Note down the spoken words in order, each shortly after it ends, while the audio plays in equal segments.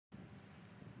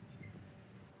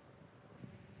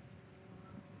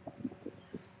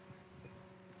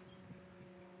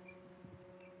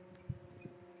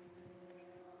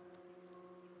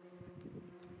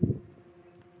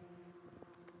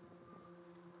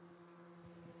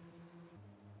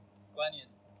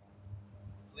Guanyin,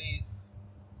 please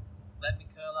let me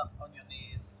curl up on your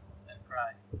knees and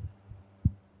cry.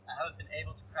 I haven't been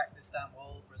able to crack this damn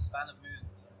wall for a span of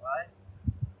moons, and why?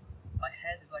 My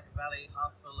head is like a valley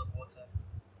half full of water,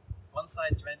 one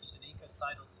side drenched in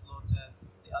ecocidal slaughter,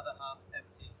 the other half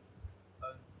empty,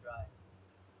 bone dry.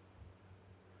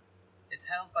 It's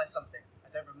held by something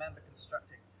I don't remember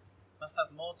constructing. Must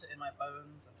have mortar in my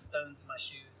bones and stones in my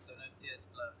shoes so no tears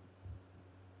flow.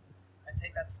 I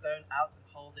take that stone out and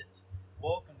hold it,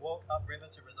 walk and walk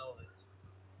upriver to resolve it.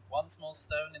 One small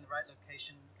stone in the right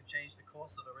location could change the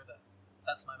course of a river.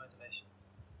 That's my motivation.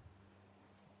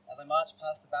 As I march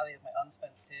past the valley of my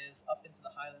unspent tears, up into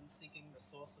the highlands seeking the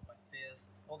source of my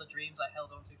fears, all the dreams I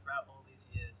held onto throughout all these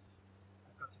years,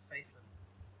 I've got to face them,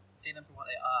 see them for what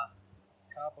they are.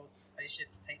 Cardboard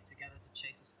spaceships taped together to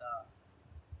chase a star.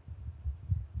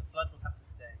 The flood will have to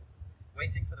stay,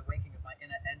 waiting for the waking of my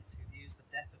inner ent who views the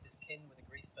death of his kin with a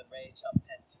grief and rage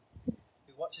unpent,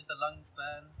 who watches the lungs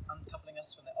burn, uncoupling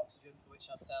us from the oxygen for which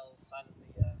our cells silently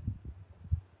yearn.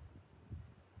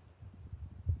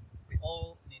 We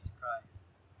all need to cry,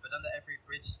 but under every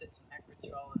bridge sits an acrid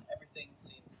troll and everything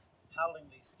seems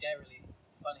howlingly, scarily,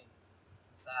 funny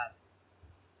and sad.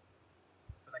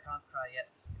 But I can't cry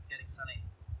yet, it's getting sunny,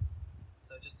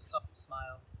 so just a soft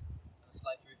smile and a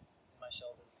slight droop in my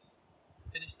shoulders.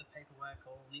 Finish the paperwork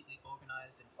all neatly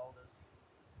organised in folders,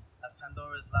 as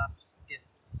Pandora's last gift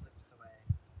slips away.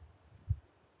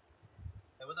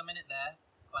 There was a minute there,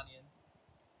 Guanyin,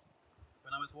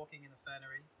 when I was walking in the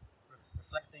fernery,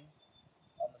 reflecting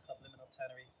on the subliminal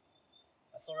ternary.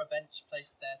 I saw a bench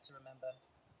placed there to remember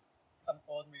some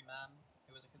ordinary man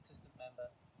who was a consistent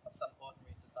member of some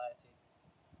ordinary society.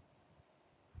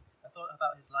 I thought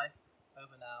about his life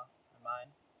over now and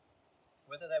mine,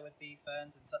 whether there would be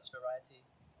ferns in such variety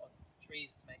or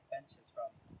trees to make benches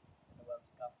from in the world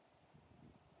to come.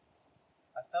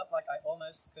 I felt like I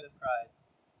almost could have cried,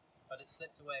 but it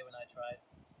slipped away when I tried.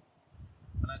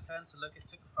 When I turned to look, it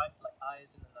took fright like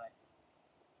eyes in the night.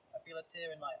 I feel a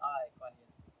tear in my eye,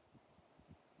 Guanyin,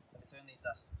 but it's only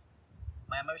dust.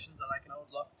 My emotions are like an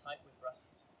old lock tight with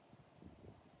rust.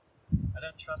 I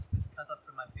don't trust this cut up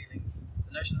from my feelings.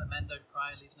 The notion that men don't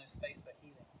cry leaves no space for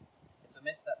healing. It's a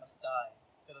myth that must die,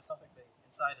 philosophically,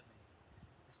 inside of me.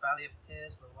 This valley of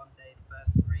tears will one day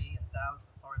burst free and douse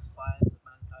the forest fires of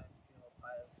mankind's funeral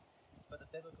pyres, but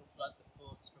the biblical flood that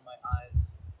pours from my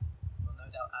eyes will no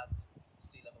doubt add to the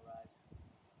sea level